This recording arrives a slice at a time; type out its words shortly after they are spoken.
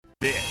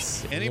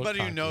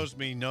Anybody who knows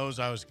me knows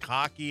I was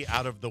cocky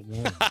out of the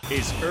womb.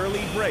 Is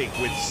Early Break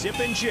with Sip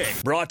and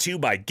Jake, brought to you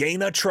by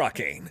Gaina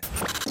Trucking.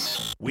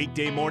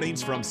 Weekday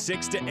mornings from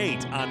 6 to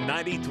 8 on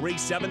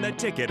 93.7 The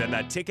Ticket and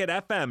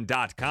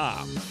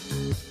theticketfm.com.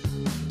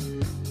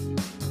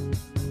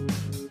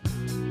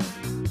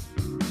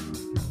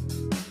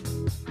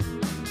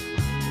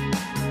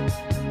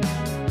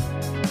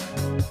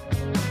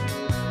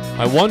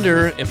 I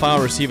wonder if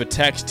I'll receive a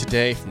text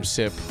today from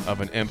Sip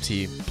of an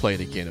empty plate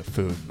again of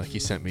food, like he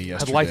sent me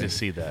yesterday. I'd like to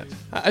see that.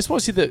 I just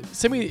want to see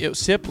send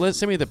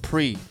me the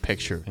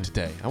pre-picture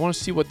today. I want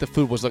to see what the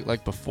food was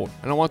like before.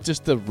 I don't want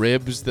just the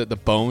ribs, the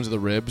bones of the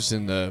ribs,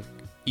 and the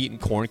eating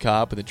corn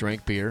cob and the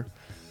drank beer.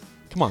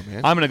 Come on,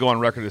 man. I'm going to go on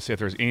record to say if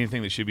there's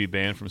anything that should be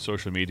banned from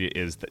social media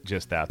is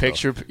just that.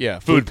 Picture, though. yeah,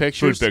 food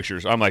pictures. Food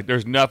pictures. I'm like,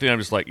 there's nothing. I'm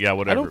just like, yeah,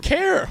 whatever. I don't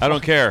care. I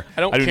don't care. I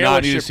don't do care not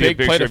what need your to see a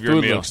big plate picture of of your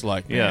food meal. looks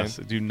like, man. Yes,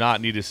 I do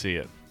not need to see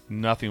it.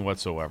 Nothing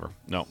whatsoever.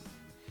 No.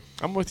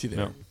 I'm with you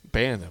there. No.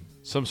 Ban them.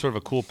 Some sort of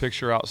a cool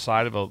picture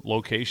outside of a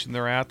location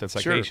they're at that's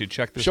like, Sure. hey, you should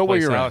check this Show where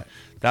place you're out. at.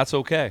 That's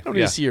okay. I don't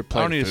need to see your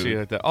plate I don't need of to see food. it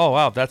like that. Oh,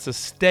 wow, that's a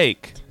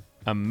steak.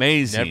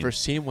 Amazing. Never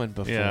seen one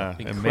before. Yeah,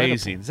 Incredible.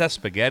 amazing. Is that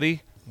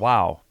spaghetti?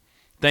 Wow.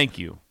 Thank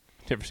you.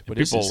 What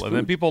is this And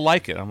then food? people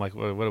like it. I'm like,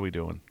 what are we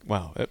doing?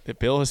 Wow,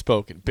 Bill has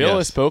spoken. Bill Yes.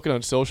 has spoken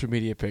on social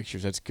media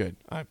pictures. That's good.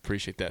 I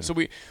appreciate that. So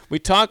we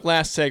talked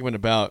last segment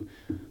about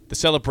the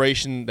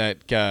celebration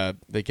that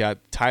they got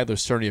Tyler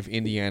Cerny of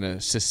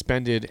Indiana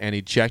suspended and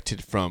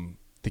ejected from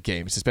the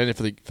game, suspended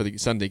for the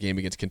Sunday game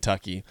against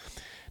Kentucky.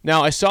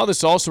 Now I saw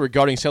this also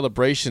regarding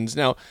celebrations.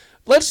 Now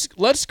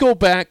let's go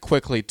back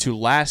quickly to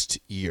last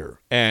year,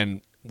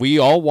 and we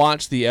all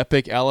watched the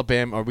epic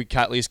Alabama, or we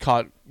at least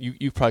caught.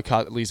 You probably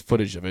caught at least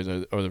footage of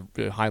it, or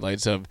the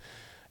highlights of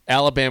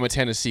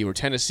Alabama-Tennessee, where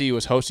Tennessee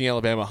was hosting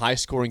Alabama,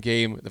 high-scoring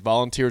game. The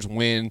Volunteers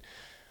win.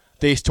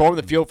 They stormed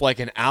the field for like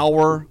an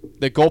hour.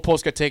 The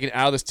goalposts got taken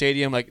out of the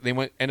stadium. Like they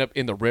ended up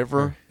in the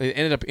river. They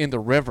ended up in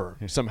the river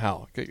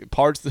somehow.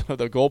 Parts of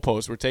the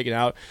goalposts were taken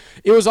out.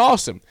 It was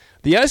awesome.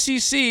 The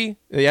SEC,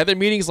 they had their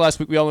meetings last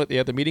week. They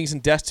had the meetings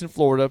in Destin,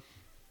 Florida.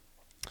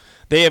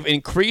 They have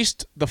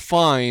increased the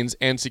fines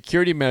and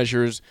security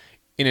measures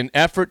in an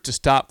effort to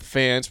stop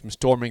fans from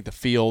storming the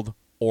field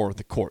or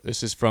the court.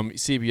 This is from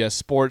CBS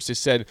Sports. They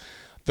said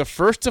the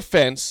first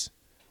offense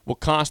will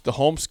cost the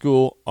home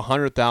school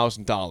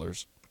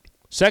 $100,000.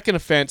 Second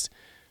offense,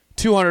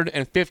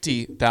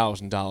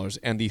 $250,000.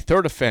 And the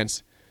third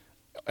offense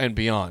and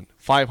beyond,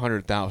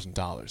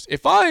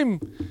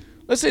 $500,000.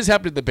 Let's say this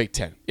happened in the Big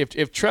Ten.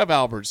 If Trev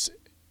Alberts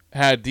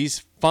had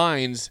these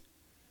fines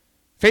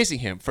facing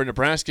him for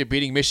Nebraska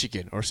beating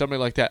Michigan or something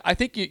like that, I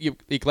think you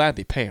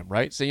gladly pay him,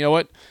 right? So, you know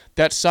what?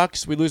 That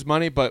sucks. We lose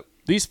money, but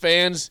these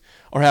fans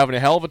are having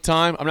a hell of a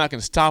time. I'm not going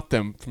to stop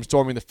them from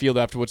storming the field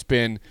after what's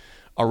been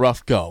a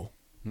rough go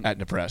at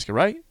Nebraska,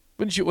 right?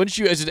 Wouldn't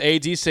you as an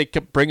AD say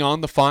bring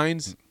on the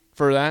fines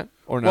for that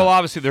or not? Well,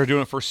 obviously they're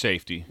doing it for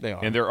safety. They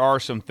are. And there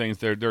are some things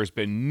there's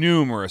been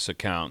numerous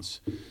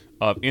accounts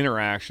of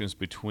interactions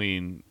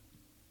between,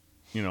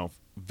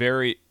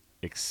 very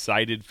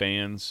excited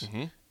fans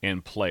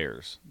and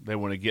players. They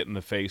want to get in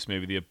the face,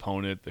 maybe the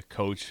opponent, the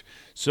coach.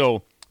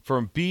 So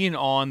from being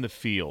on the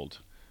field,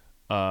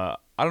 I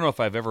don't know if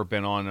I've ever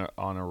been on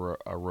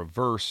a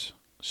reverse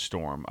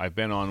storm. I've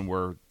been on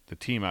where the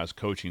team I was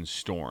coaching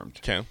stormed.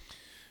 Okay.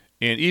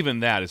 And even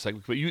that, it's like,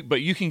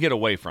 but you can get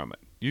away from it.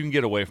 You can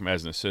get away from it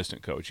as an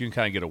assistant coach. You can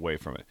kind of get away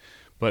from it.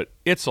 But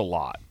it's a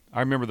lot.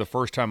 I remember the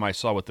first time I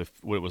saw what it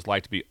was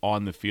like to be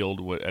on the field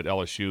at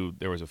LSU.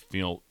 There was a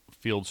field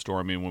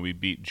storming when we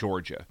beat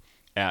Georgia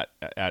at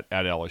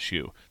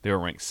LSU. They were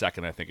ranked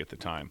second, I think, at the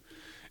time.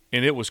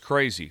 And it was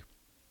crazy.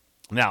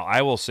 Now,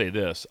 I will say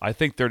this. I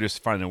think they're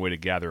just finding a way to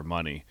gather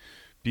money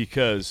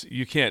because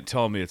you can't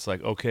tell me it's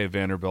like, okay,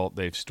 Vanderbilt,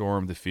 they've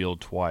stormed the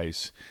field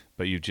twice,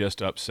 but you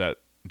just upset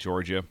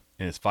Georgia,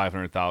 and it's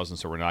 $500,000,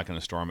 so we're not going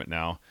to storm it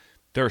now.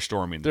 They're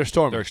storming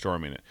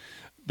it.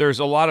 There's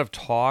a lot of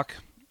talk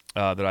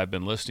that I've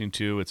been listening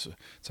to. It's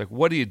like,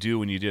 what do you do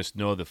when you just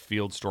know the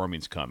field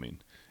storming's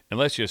coming? And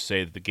let's just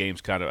say that the game's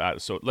kind of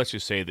out. So let's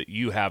just say that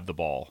you have the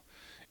ball,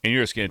 and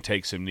you're just going to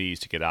take some knees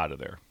to get out of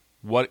there.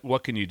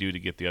 What can you do to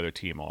get the other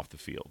team off the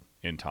field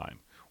in time?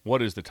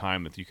 What is the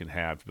time that you can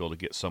have to be able to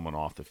get someone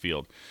off the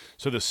field?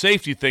 So the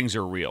safety things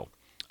are real.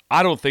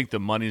 I don't think the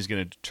money is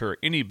going to deter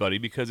anybody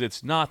because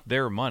it's not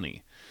their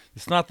money.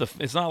 It's not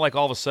like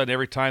all of a sudden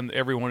every time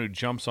everyone who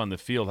jumps on the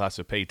field has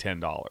to pay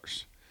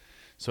 $10.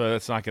 So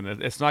it's not going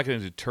to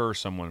deter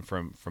someone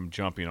from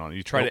jumping on it.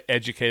 You try to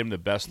educate them the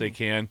best they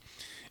can,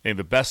 and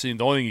the best thing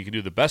you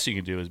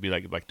can do is be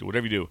like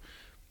whatever you do,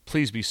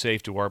 please be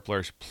safe to our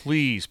players.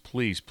 Please,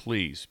 please,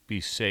 please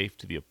be safe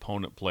to the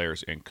opponent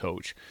players and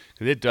coach,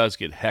 because it does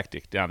get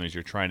hectic down there as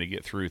you're trying to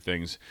get through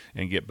things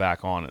and get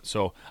back on it.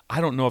 So I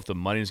don't know if the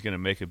money is going to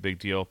make a big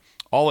deal.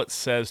 All it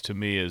says to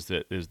me is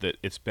that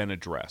it's been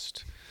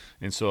addressed.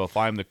 And so if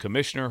I'm the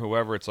commissioner,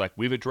 whoever, it's like,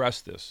 we've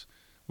addressed this.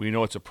 We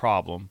know it's a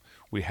problem.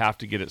 We have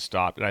to get it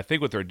stopped. And I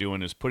think what they're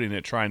doing is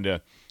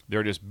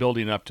they're just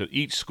building up to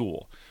each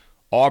school.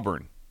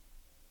 Auburn,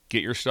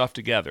 get your stuff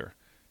together.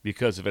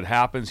 because if it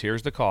happens,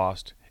 here's the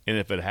cost, and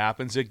if it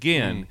happens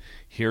again,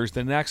 here's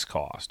the next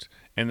cost.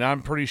 And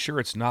I'm pretty sure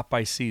it's not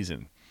by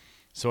season,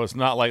 so it's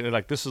not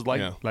like this is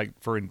like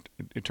for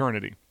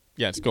eternity.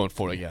 Yeah, it's going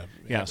forward.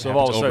 Yeah. So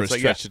all of a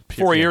sudden, it's like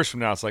 4 years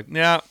from now, it's like,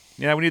 yeah,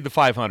 we need the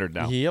 500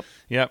 now. Yep.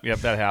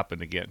 That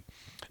happened again.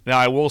 Now,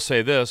 I will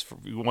say this: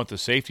 you want the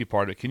safety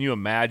part of it. Can you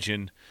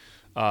imagine,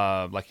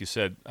 like you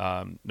said,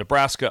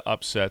 Nebraska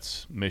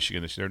upsets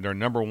Michigan this year? They're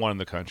number one in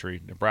the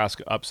country.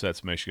 Nebraska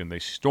upsets Michigan. They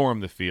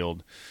storm the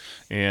field,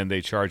 and they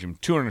charge them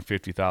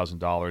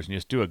 $250,000, and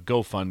just do a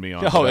GoFundMe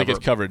on. Oh, that gets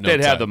covered.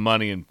 They'd have the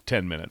money in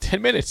 10 minutes.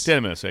 10 minutes.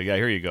 10 minutes. Yeah,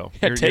 here you go.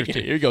 Here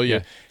you go.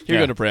 Yeah. Here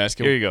you go,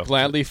 Nebraska. Here you go.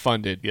 Gladly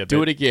funded. Yeah,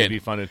 do it again. Be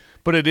funded.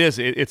 But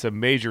it's a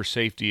major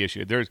safety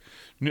issue.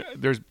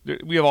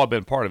 We have all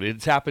been part of it.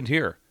 It's happened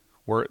here,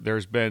 where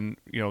there's been,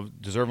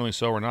 deservingly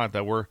so or not,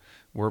 that where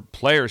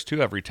players too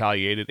have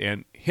retaliated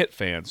and hit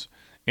fans,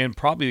 and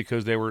probably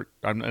because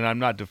I'm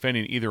not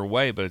defending either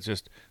way, but it's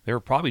just they were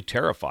probably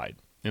terrified,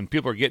 and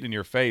people are getting in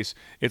your face.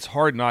 It's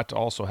hard not to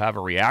also have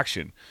a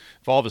reaction.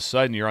 If all of a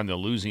sudden you're on the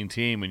losing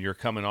team and you're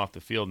coming off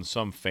the field and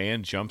some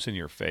fan jumps in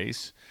your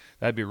face,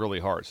 that'd be really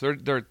hard. So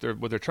they're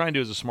what they're trying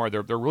to do is smart.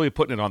 They're really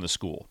putting it on the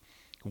school.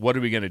 What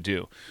are we going to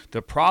do?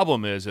 The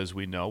problem is, as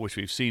we know, which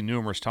we've seen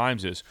numerous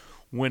times, is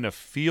when a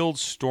field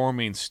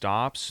storming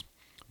stops,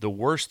 the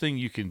worst thing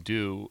you can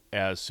do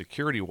as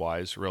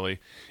security-wise,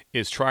 really,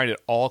 is try at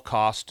all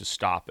costs to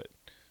stop it.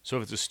 So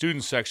if it's a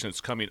student section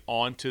that's coming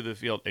onto the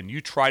field and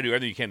you try to do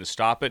everything you can to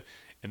stop it,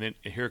 and then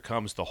here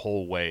comes the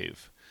whole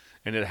wave.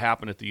 And it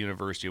happened at the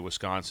University of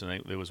Wisconsin.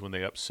 It was when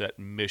they upset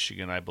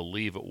Michigan, I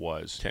believe it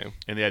was. Okay.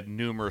 And they had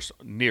numerous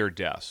near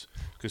deaths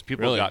because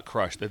people got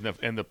crushed.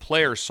 And the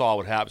players saw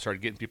what happened,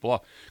 started getting people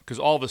off. Because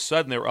all of a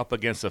sudden they were up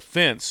against a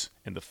fence,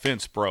 and the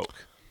fence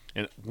broke.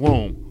 And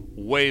boom,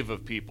 wave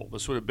of people.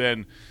 This would have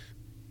been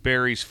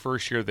Barry's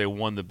first year they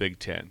won the Big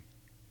Ten.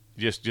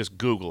 Just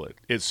Google it.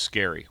 It's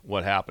scary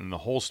what happened. And the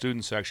whole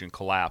student section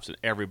collapsed, and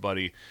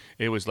everybody,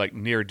 it was like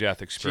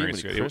near-death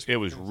experience. It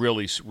was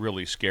really,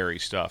 really scary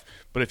stuff.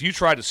 But if you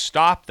try to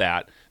stop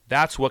that,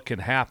 that's what can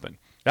happen.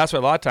 That's why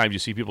a lot of times you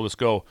see people just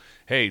go,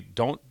 hey,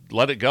 don't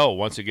let it go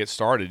once it gets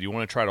started. You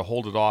want to try to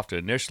hold it off to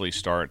initially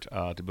start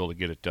to be able to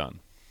get it done.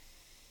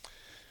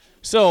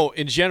 So,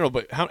 in general,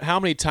 but how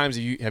many times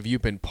have you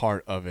been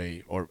part of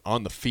or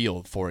on the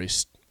field for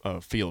a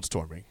field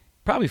storming?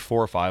 Probably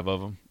 4 or 5 of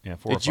them. Yeah,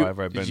 4 or 5.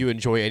 I've been. Did you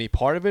enjoy any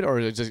part of it,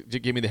 or just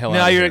give me the hell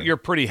out of here? No, you're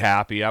pretty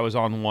happy. I was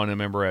on one, I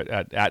remember,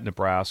 at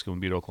Nebraska when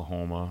we beat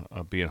Oklahoma,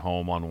 being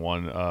home on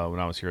one when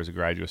I was here as a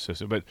graduate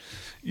assistant. But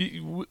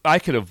I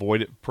could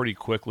avoid it pretty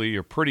quickly.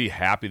 You're pretty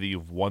happy that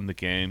you've won the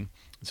game.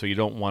 So you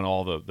don't want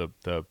all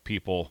the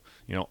people,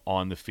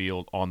 on the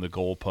field, on the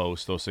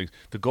goalpost, those things.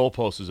 The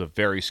goalpost is a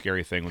very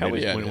scary thing. When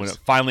it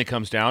finally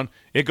comes down,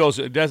 it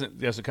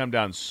doesn't come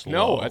down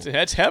slow. No,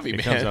 that's heavy, man.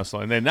 It comes down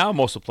slow. And then now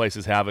most of the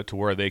places have it to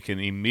where they can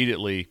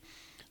immediately,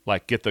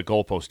 get the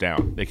goalpost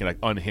down. They can,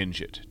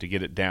 unhinge it to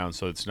get it down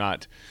so it's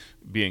not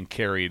being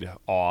carried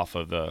off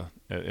of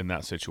in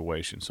that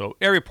situation. So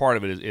every part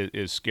of it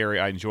is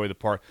scary. I enjoy the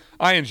part.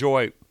 I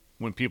enjoy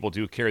when people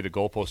do carry the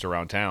goalpost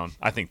around town.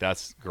 I think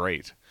that's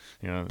great.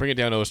 Bring it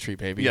down O Street,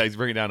 baby. Yeah,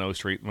 bring it down O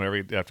Street whenever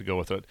you have to go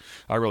with it.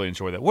 I really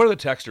enjoy that. What do the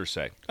texters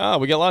say? Oh,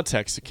 we got a lot of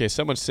texts. Okay,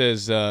 someone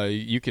says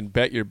you can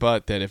bet your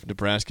butt that if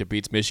Nebraska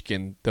beats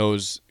Michigan,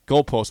 those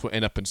goalposts will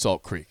end up in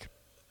Salt Creek.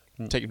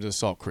 Take them to the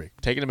Salt Creek.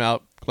 Taking them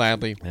out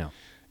gladly. Yeah.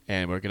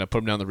 And we're going to put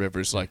them down the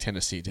rivers like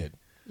Tennessee did.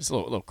 It's a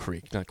little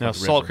creek. Not now,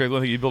 Salt Creek,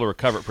 you'd be able to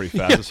recover it pretty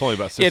fast. It's only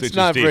about 6 inches deep. It's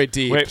not very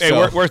deep. Wait, hey,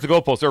 where's the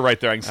goalpost? They're right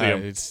there. I can see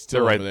them. It's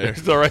still over there.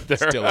 Still right there.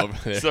 Still over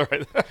there. Still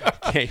right there.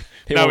 Okay.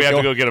 Now we have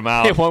to go get them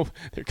out.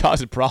 They're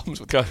causing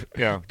problems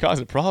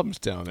causing problems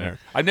down there.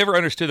 I never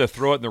understood the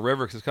throw it in the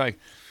river because it's kind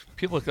of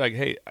people look like,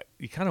 hey,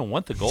 you kind of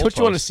want the goalpost. Don't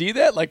you want to see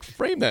that?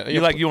 Frame that.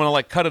 You want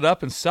to cut it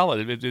up and sell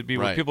it. It'd be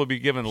where people would be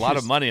given a lot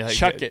of money.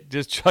 Chuck it.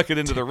 Just chuck it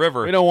into the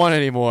river. We don't want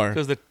any more.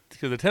 Because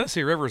the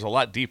Tennessee River is a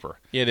lot deeper.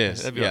 It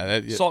is.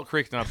 Salt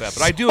Creek's not bad.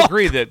 But I do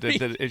agree that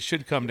it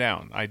should come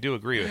down. I do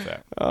agree with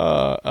that.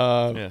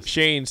 Yes.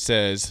 Shane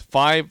says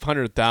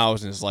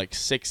 $500,000 is like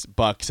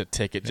 $6 a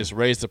ticket. Just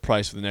raise the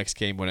price for the next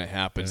game when it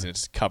happens, and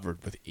it's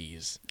covered with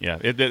ease. Yeah,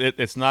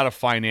 it's not a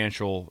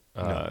financial.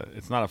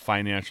 It's not a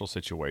financial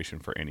situation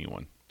for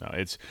anyone. No,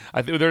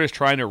 I think they're just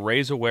trying to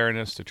raise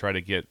awareness to try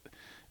to get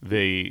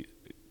the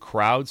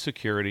crowd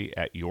security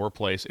at your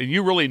place, and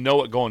you really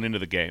know it going into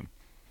the game.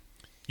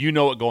 You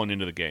know it going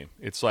into the game.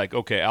 It's like,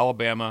 okay,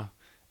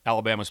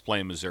 Alabama's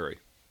playing Missouri.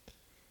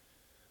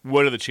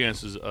 What are the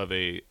chances of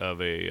a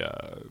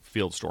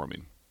field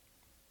storming?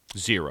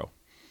 0,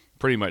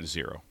 pretty much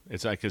 0.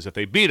 It's like because if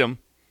they beat them,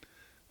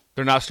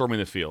 they're not storming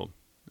the field.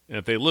 And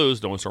if they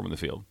lose, no one's storming the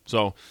field.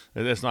 So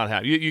that's not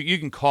happening. You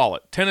can call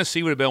it.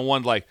 Tennessee would have been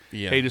one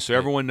hey, just so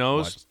everyone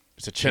knows,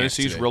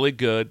 Tennessee's really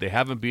good. They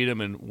haven't beat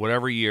them in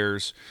whatever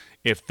years.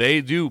 If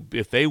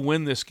they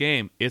win this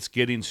game, it's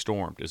getting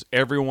stormed. Is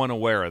everyone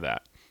aware of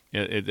that?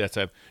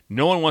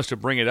 No one wants to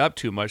bring it up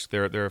too much.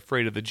 They're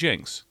afraid of the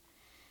jinx.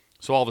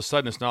 So all of a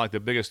sudden, it's not like the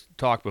biggest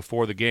talk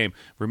before the game.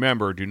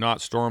 Remember, do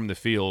not storm the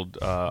field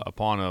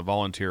upon a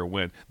volunteer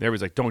win.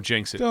 Everybody's like, don't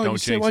jinx it. Don't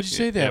jinx it. Why'd you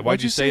say that? Yeah,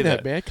 Why'd you say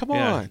that, man? Come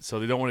on. So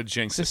they don't want to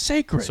jinx it. It's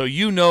sacred. So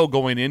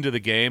going into the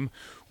game,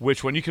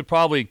 which one you could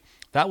probably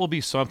 – that will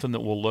be something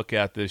that we'll look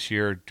at this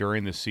year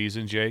during the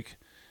season, Jake.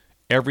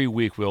 Every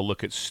week we'll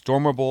look at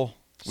stormable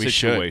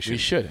situations. We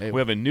should. Hey,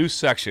 we have a new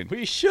section.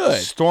 We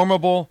should.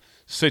 Stormable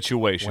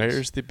situations.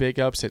 Where's the big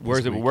upset?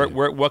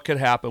 What could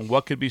happen?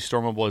 What could be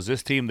stormable? Is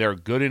this team they're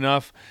good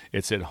enough?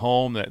 It's at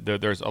home. That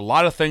there's a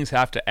lot of things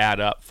have to add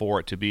up for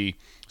it to be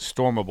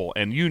stormable.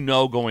 And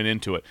going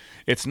into it,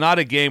 it's not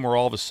a game where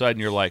all of a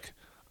sudden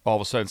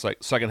it's like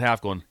second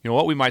half going, you know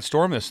what? We might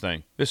storm this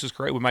thing. This is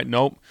great. We might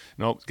nope.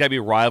 It's got to be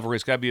a rivalry.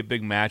 It's got to be a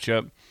big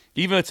matchup.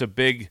 Even if it's a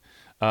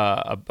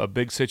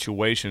big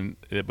situation,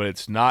 but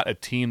it's not a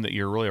team that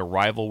you're really a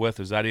rival with.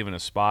 Is that even a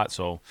spot?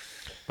 So.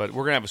 But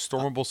we're going to have a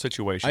stormable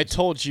situation. I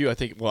told you,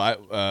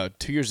 2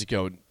 years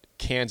ago,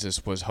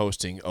 Kansas was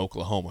hosting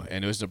Oklahoma,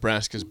 and it was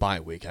Nebraska's bye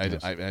week.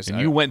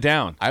 You went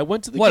down. I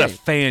went to the game. What a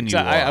fan you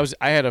are.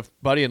 I had a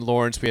buddy in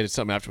Lawrence. We had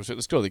something afterwards.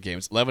 Let's go to the game.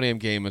 It's 11 a.m.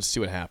 game. Let's see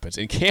what happens.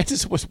 And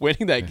Kansas was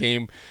winning that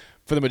game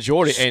for the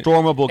majority.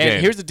 Stormable game.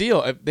 And here's the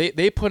deal.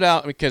 They put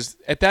out, because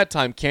at that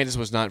time, Kansas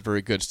was not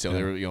very good still.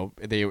 They were,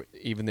 at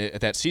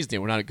that season, they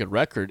were not a good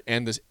record,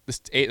 and the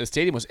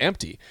stadium was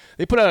empty.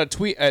 They put out a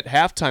tweet at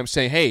halftime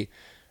saying, hey,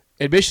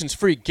 admission's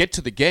free, get to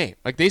the game.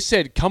 Like they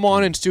said, come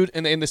on, and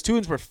the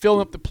students were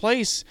filling up the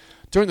place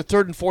during the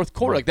third and fourth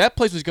quarter. Like that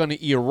place was going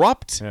to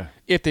erupt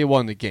if they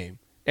won the game.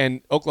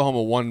 And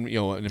Oklahoma won,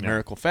 in a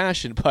miracle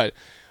fashion. But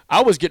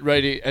I was getting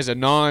ready as a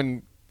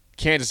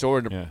non-Kansas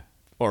or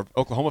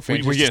Oklahoma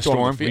fan. Were you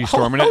storming? Were you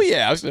storming it? Oh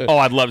yeah.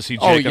 I'd love to see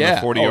Jake on the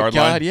 40-yard line. Oh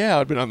God, yeah,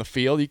 I'd been on the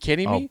field. Are you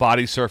kidding me?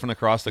 Body surfing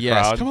across the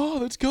crowd. Come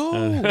on, let's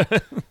go.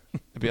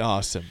 It'd be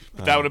awesome.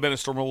 But that would have been a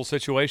stormable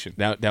situation.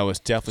 That was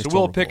definitely. So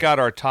we'll pick out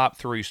our top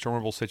 3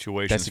 stormable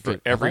situations for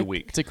every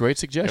week. It's a great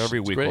suggestion. Every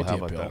week we'll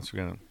have like Bill. that. So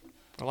we're going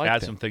to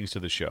add some things to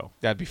the show.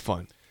 That'd be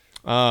fun.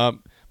 Well,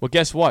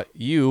 guess what?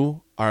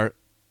 You are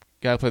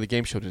got to play the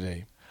game show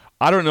today.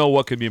 I don't know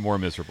what could be more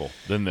miserable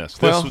than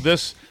this. Well,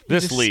 this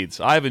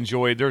leads. I've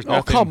enjoyed. There's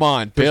nothing. Oh, come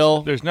on,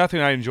 Bill. There's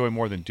nothing I enjoy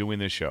more than doing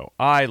this show.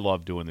 I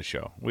love doing the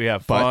show. We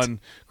have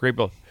fun. Great.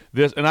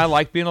 And I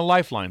like being a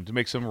lifeline to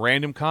make some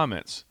random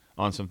comments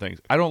on some things.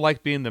 I don't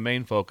like being the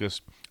main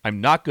focus.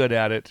 I'm not good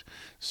at it.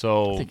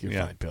 So I think you're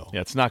fine, Bill. Yeah,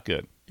 it's not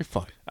good. You're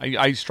fine.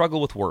 I struggle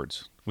with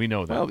words. We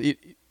know that. Well,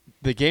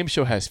 the game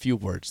show has few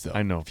words, though.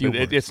 I know. Few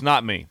words. It's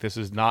not me. This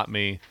is not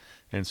me.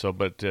 And so,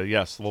 but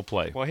yes, we'll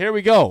play. Well, here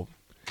we go.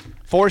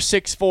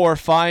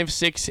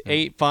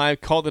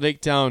 464-5685. Call the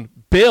takedown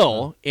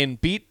Bill in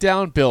Beat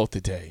Down Bill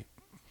today.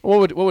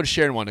 What would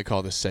Sharon want to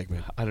call this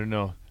segment? I don't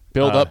know.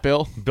 Build up,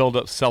 Bill? Build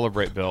up,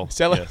 celebrate, Bill.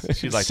 Yes,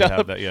 she'd like to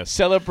have that, yes.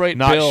 Celebrate,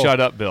 Not Bill. shut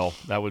up, Bill.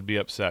 That would be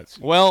upset.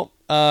 Well,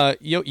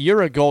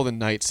 you're a Golden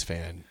Knights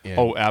fan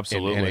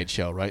absolutely. in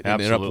NHL, right? Absolutely. And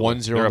they're up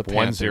 1-0 They're to up the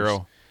Panthers.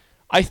 1-0.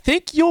 I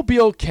think you'll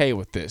be okay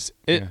with this.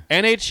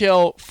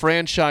 NHL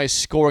franchise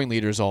scoring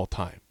leaders all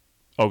time.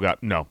 Oh, God.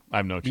 No, I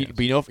have no chance.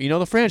 But you know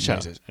the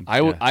franchises.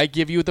 No. I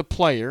give you the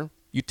player.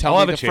 You tell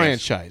me the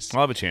franchise.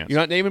 I'll have a chance. You're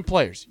not naming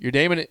players. You're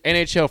naming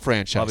NHL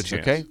franchises,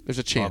 okay? There's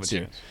a chance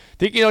here. Chance.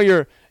 Think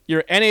your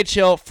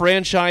NHL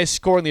franchise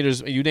scoring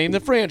leaders. You name the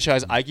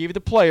franchise. I give you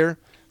the player.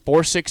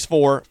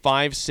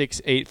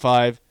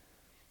 464-5685.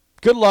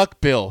 Good luck,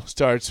 Bill.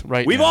 Starts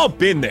right now. We've all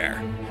been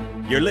there.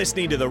 You're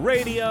listening to the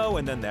radio,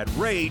 and then that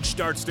rage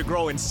starts to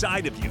grow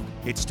inside of you.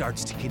 It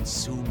starts to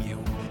consume you.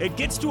 It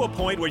gets to a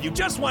point where you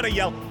just want to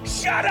yell,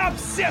 "Shut up,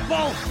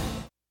 Sipple!"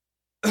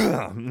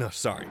 No,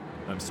 sorry.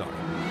 I'm sorry.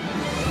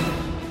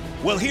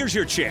 Well, here's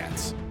your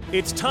chance.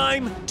 It's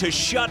time to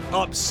shut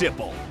up,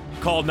 Sipple.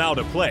 Call now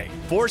to play.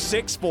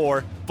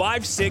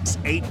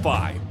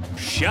 464-5685.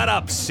 Shut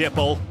up,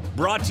 Sipple.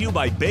 Brought to you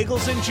by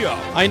Bagels Joe.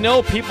 I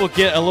know people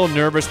get a little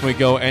nervous when we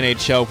go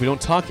NHL. We don't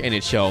talk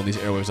NHL on these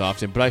airwaves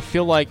often, but I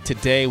feel like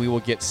today we will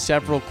get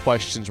several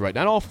questions right.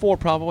 Not all 4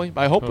 probably,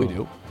 but I hope we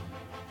do.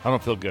 I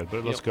don't feel good,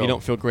 but let's go. You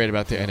don't feel great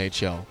about the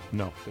NHL?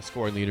 No. The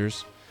scoring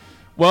leaders.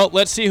 Well,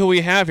 let's see who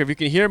we have here. If you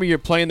can hear me, you're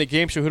playing the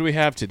game show. Who do we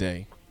have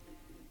today?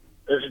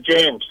 This is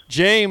James.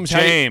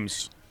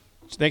 James.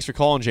 Thanks for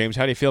calling, James.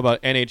 How do you feel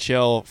about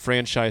NHL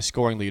franchise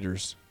scoring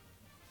leaders?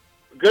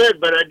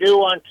 Good, but I do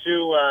want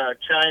to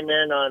chime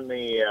in on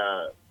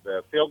the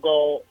field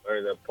goal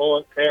or the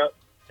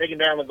taking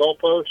down the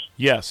goalpost.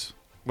 Yes.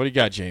 What do you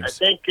got,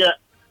 James? I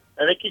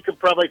think you could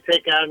probably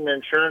take out an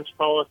insurance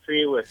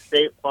policy with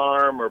State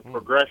Farm or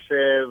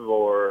Progressive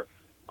or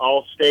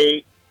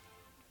Allstate.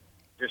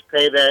 Just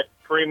pay that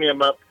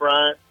premium up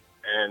front,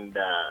 and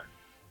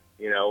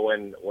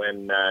when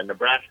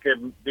Nebraska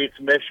beats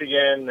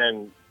Michigan,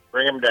 then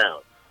bring them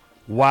down.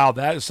 Wow,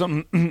 that is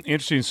something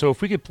interesting. So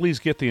if we could please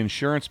get the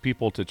insurance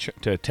people to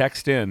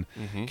text in,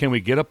 can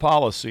we get a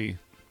policy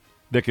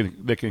that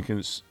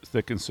can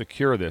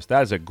secure this?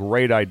 That is a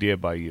great idea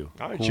by you.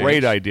 All right,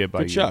 great idea by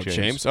Good you, job,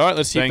 James. All right,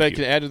 let's see if I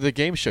can add to the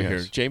game show here.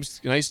 James,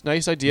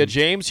 nice idea.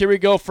 James, here we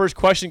go. First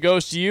question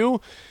goes to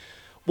you.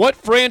 What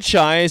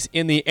franchise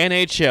in the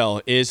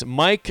NHL is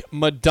Mike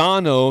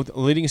Modano the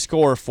leading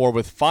scorer for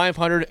with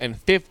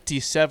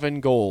 557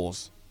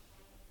 goals?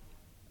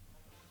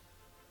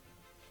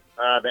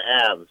 The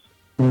Avs.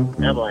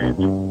 Avalanche.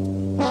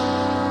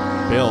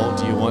 Bill,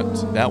 do you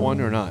want that one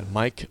or not?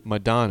 Mike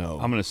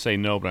Modano. I'm going to say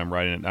no, but I'm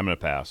writing it. I'm going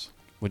to pass.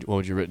 What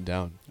would you written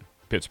down?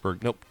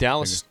 Pittsburgh. Nope.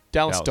 Dallas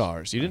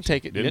Stars. You didn't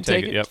take it. Didn't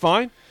take it. Yep. It's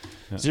fine.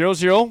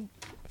 0-0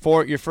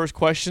 for your first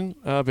question,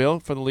 Bill,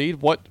 for the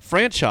lead. What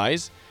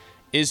franchise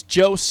is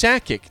Joe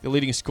Sakic the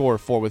leading scorer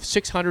for with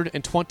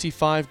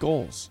 625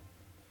 goals?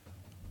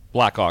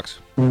 Blackhawks.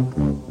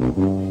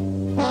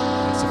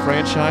 That's the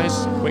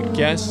franchise. Quick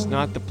guess,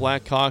 not the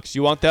Blackhawks.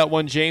 You want that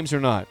one, James, or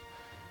not?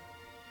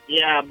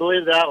 Yeah, I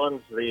believe that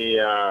one's the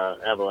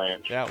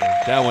Avalanche. That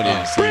one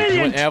is.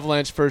 You went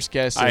Avalanche first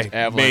guess. I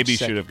Avalanche maybe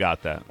second. should have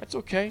got that. That's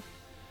okay.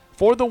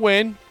 For the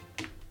win,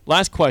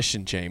 last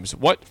question, James.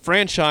 What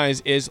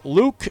franchise is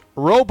Luke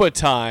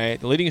Robitaille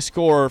the leading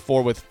scorer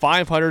for with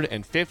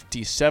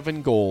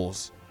 557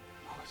 goals?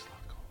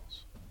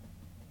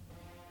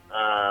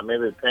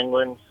 Maybe the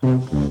Penguins.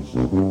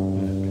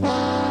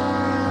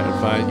 I'd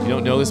advise, if you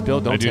don't know this,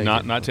 Bill, don't take it.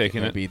 Not taking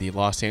That'd it. be the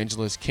Los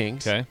Angeles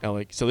Kings. Okay.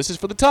 So this is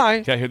for the tie.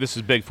 Okay, here, this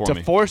is big for to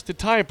me. force the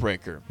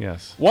tiebreaker.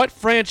 Yes. What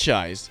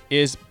franchise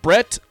is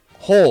Brett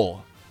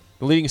Hull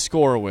the leading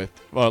scorer with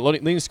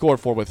leading scorer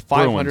for with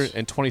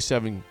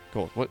 527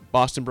 goals? What,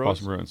 Boston Bruins?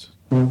 Boston Bruins.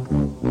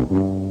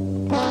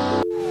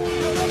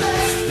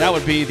 That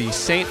would be the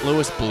St.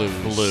 Louis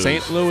Blues.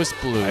 St. Louis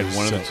Blues. I had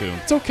one of the two.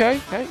 It's okay.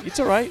 Hey, it's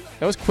all right.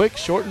 That was quick,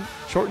 short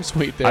and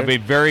sweet there. I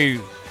made very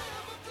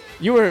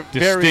you were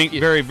distinct,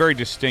 very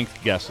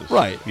distinct guesses.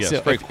 Right. Yes. So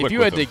very if quick you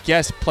with had them. to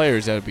guess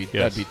players, that'd be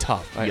Yes.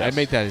 tough. I Yes.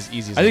 made that as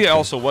easy as I think it could.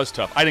 also was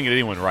tough. I didn't get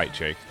anyone right,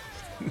 Jake.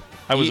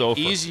 I was over.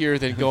 Easier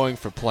than going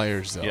for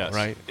players, though, Yes.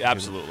 right?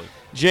 Absolutely.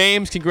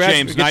 James, congrats.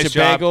 James, We get nice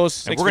your job.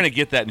 bagels. And we're going to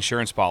get that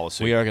insurance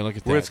policy. We are going to look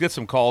at that. Let's get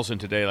some calls in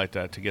today like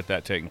that to get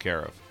that taken care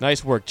of.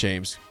 Nice work,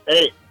 James.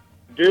 Hey,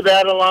 do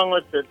that along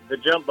with the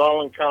jump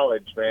ball in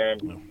college,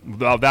 man.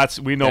 Well, that's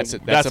a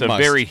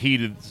must. very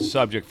heated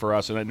subject for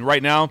us, and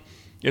right now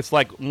it's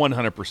like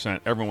 100%.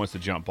 Everyone wants to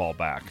jump ball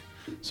back,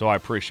 so I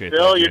appreciate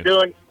Bill, that.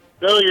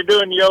 you're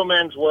doing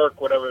yeoman's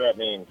work, whatever that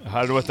means. I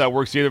don't know if that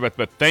works either,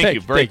 but thank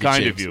you, very thank you,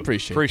 kind James. of you.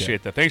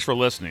 Appreciate that. Thanks for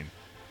listening.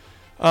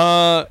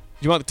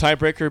 You want the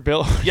tiebreaker,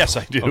 Bill? Yes,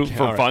 I do Okay,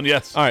 for all right. fun.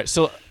 Yes. All right,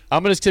 so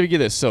I'm going to give you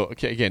this. So,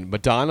 okay, again,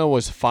 Madonna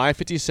was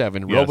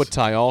 557. Yes.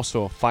 Robitaille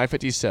also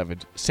 557.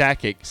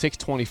 Sakic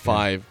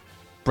 625.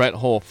 Brett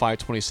Hull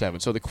 527.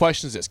 So the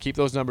question is this. Keep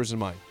those numbers in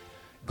mind.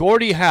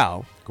 Gordie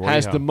Howe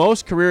has the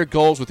most career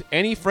goals with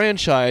any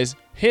franchise,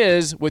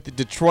 his with the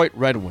Detroit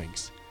Red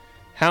Wings.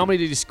 How many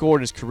did he score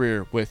in his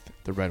career with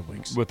the Red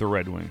Wings? With the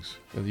Red Wings.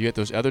 You get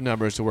those other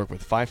numbers to work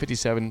with.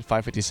 557,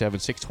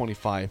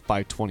 625,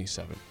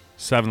 527.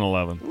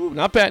 7-11. Ooh,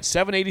 not bad.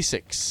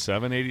 786.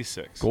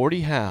 786.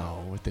 Gordie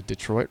Howe with the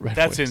Detroit Red Wings.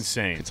 That's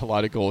insane. It's a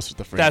lot of goals with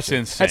the franchise. That's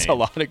insane. That's a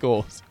lot of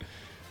goals.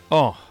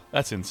 Oh,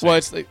 that's insane. Well,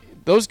 it's like,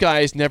 those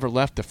guys never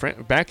left the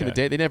back in the Yeah.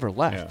 day. They never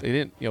left. Yeah. They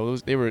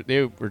didn't.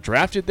 They were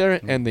drafted there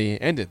and they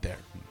ended there.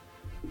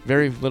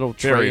 Very little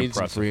Very trades.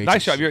 And free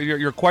impressive. Nice agents. job.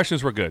 Your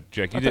questions were good,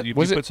 Jake. You put something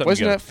wasn't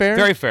together. that fair?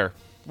 Very fair.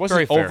 Wasn't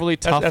Very fair. overly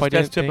tough, I That's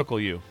didn't think. typical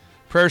you.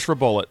 Prayers for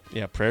Bullet.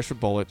 Yeah, prayers for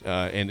Bullet.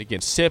 And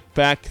again, SIP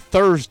back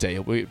Thursday.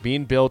 We'll be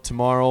in Bill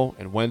tomorrow,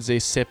 and Wednesday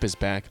SIP is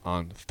back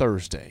on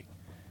Thursday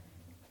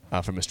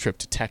from his trip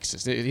to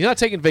Texas. He's not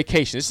taking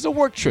vacation. This is a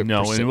work trip.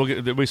 No, for and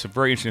SIP. there'll be some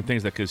very interesting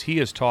things because he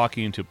is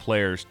talking to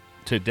players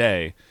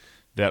today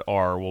that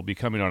will be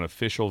coming on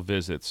official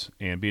visits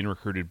and being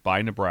recruited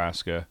by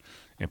Nebraska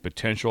and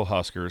potential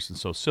Huskers. And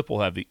so SIP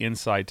will have the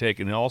inside take,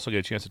 and they'll also get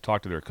a chance to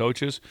talk to their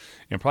coaches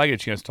and probably get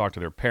a chance to talk to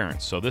their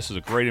parents. So this is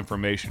a great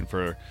information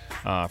for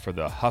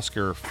the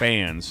Husker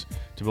fans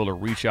to be able to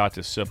reach out to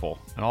Sipple.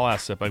 And I'll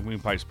ask Sip, we can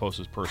probably just post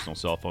his personal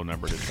cell phone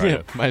number to try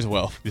to might as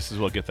well. this is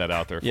what get that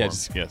out there for Yeah, him.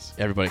 just- Yes.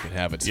 Everybody can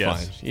have it. It's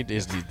Yes. fine. He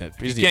doesn't need that.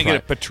 He You doesn't can't need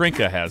get it.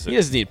 Petrinka has it. He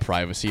doesn't need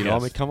privacy at all. I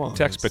Yes. mean, come on.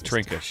 Text It's-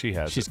 Petrinka. She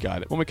has She's it.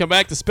 got it. When we come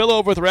back, the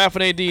spillover with Raph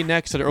and AD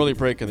next at an early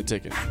break in the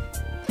ticket.